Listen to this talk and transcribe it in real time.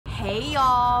Hey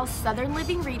y'all, Southern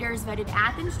Living readers voted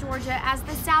Athens, Georgia as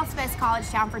the South's best college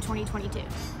town for 2022.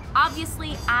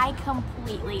 Obviously, I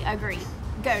completely agree.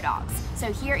 Go Dogs.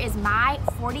 So here is my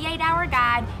 48-hour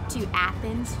guide to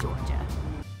Athens, Georgia.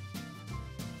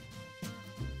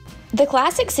 The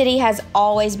classic city has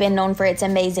always been known for its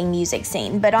amazing music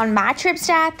scene, but on my trips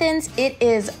to Athens, it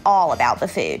is all about the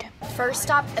food. First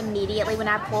stop immediately when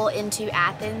I pull into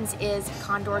Athens is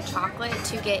Condor Chocolate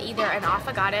to get either an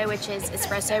affogato, which is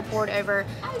espresso poured over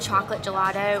chocolate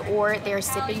gelato, or their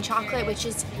sipping chocolate, which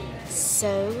is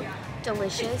so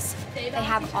delicious. They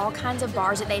have all kinds of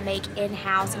bars that they make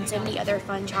in-house and so many other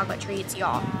fun chocolate treats,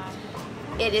 y'all.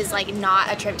 It is like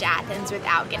not a trip to Athens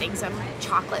without getting some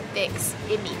chocolate fix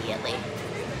immediately.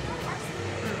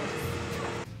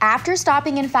 After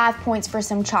stopping in 5 Points for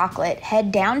some chocolate,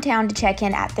 head downtown to check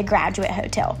in at the Graduate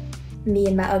Hotel. Me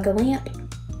and my Ugga lamp.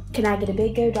 Can I get a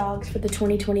big Go Dogs for the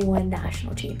 2021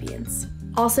 national champions?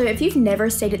 Also, if you've never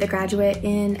stayed at the Graduate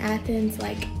in Athens,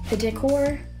 like the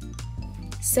decor,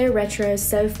 so retro,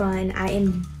 so fun. I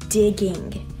am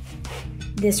digging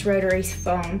this rotary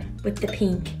phone with the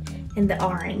pink and the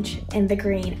orange and the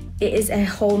green. It is a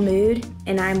whole mood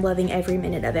and I'm loving every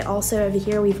minute of it. Also over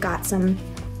here we've got some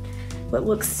what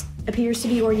appears to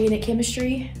be organic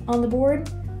chemistry on the board.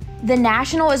 The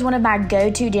National is one of my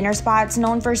go-to dinner spots,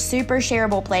 known for super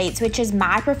shareable plates, which is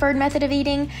my preferred method of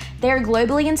eating. Their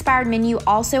globally inspired menu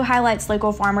also highlights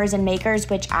local farmers and makers,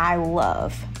 which I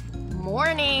love.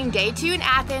 Morning, day 2 in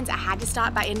Athens. I had to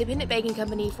stop by Independent Baking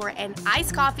Company for an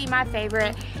iced coffee, my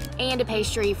favorite, and a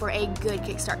pastry for a good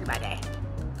kickstart to my day.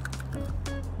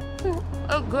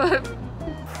 Oh, good.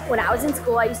 When I was in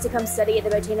school, I used to come study at the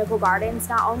Botanical Gardens,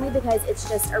 not only because it's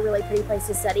just a really pretty place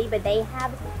to study, but they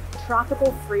have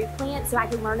tropical fruit plants, so I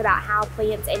can learn about how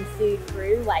plants and food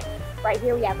grew. Like right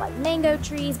here we have like mango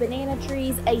trees, banana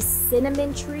trees, a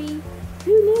cinnamon tree.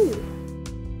 Who knew?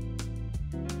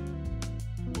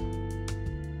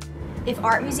 If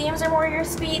art museums are more your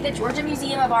speed, the Georgia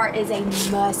Museum of Art is a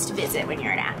must visit when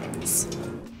you're in Athens.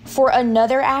 For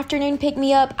another afternoon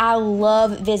pick-me-up, I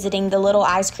love visiting the Little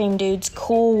Ice Cream Dude's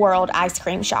Cool World ice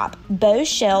cream shop. Bo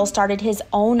Shell started his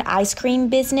own ice cream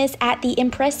business at the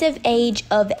impressive age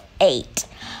of 8.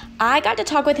 I got to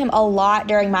talk with him a lot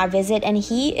during my visit, and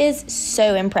he is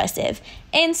so impressive.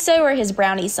 And so are his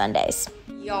brownie sundaes.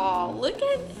 Y'all, look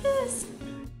at this.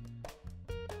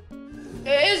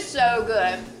 It is so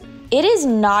good. It is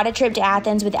not a trip to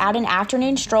Athens without an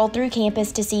afternoon stroll through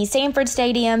campus to see Sanford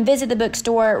Stadium, visit the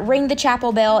bookstore, ring the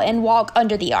chapel bell, and walk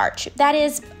under the arch. That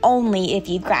is only if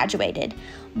you've graduated.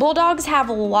 Bulldogs have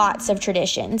lots of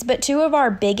traditions, but 2 of our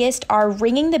biggest are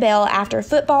ringing the bell after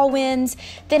football wins,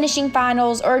 finishing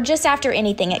finals, or just after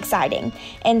anything exciting.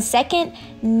 And second,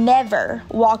 never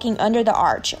walking under the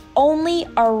arch, only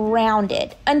around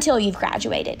it until you've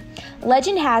graduated.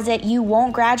 Legend has it you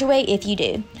won't graduate if you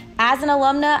do. As an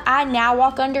alumna, I now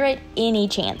walk under it any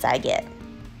chance I get.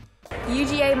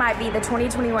 UGA might be the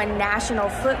 2021 national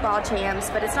football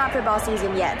champs, but it's not football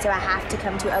season yet, so I have to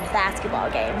come to a basketball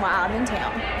game while I'm in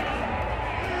town.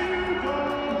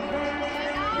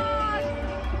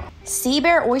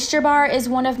 Seabear Oyster Bar is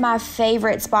one of my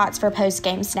favorite spots for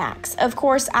post-game snacks. Of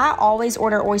course, I always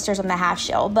order oysters on the half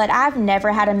shell, but I've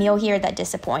never had a meal here that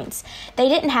disappoints. They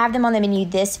didn't have them on the menu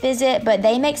this visit, but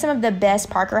they make some of the best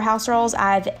Parker house rolls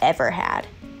I've ever had.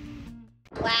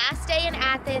 Last day in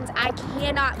Athens, I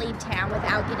cannot leave town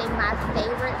without getting my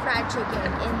favorite fried chicken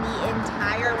in the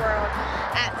entire world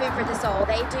at Food for the Soul.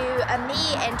 They do a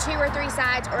meat and 2 or 3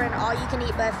 sides or an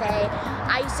all-you-can-eat buffet.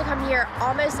 I used to come here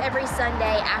almost every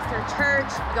Sunday after church.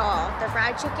 Y'all, the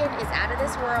fried chicken is out of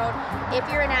this world. If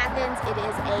you're in Athens, it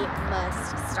is a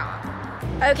must stop.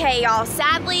 Okay, y'all,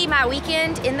 sadly, my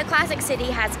weekend in the classic city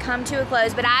has come to a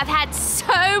close, but I've had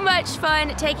so much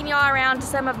fun taking y'all around to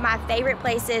some of my favorite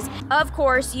places. Of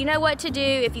course, you know what to do.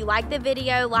 If you like the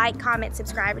video, like, comment,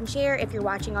 subscribe, and share. If you're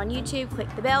watching on YouTube,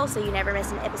 click the bell so you never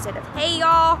miss an episode of Hey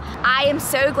Y'all. I am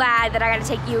so glad that I got to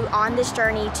take you on this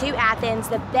journey to Athens,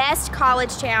 the best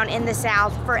college town in the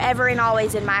South, forever and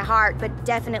always in my heart, but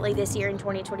definitely this year in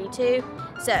 2022.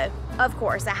 So, of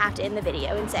course, I have to end the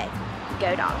video and say,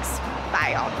 Go Dogs.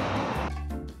 Bye, y'all.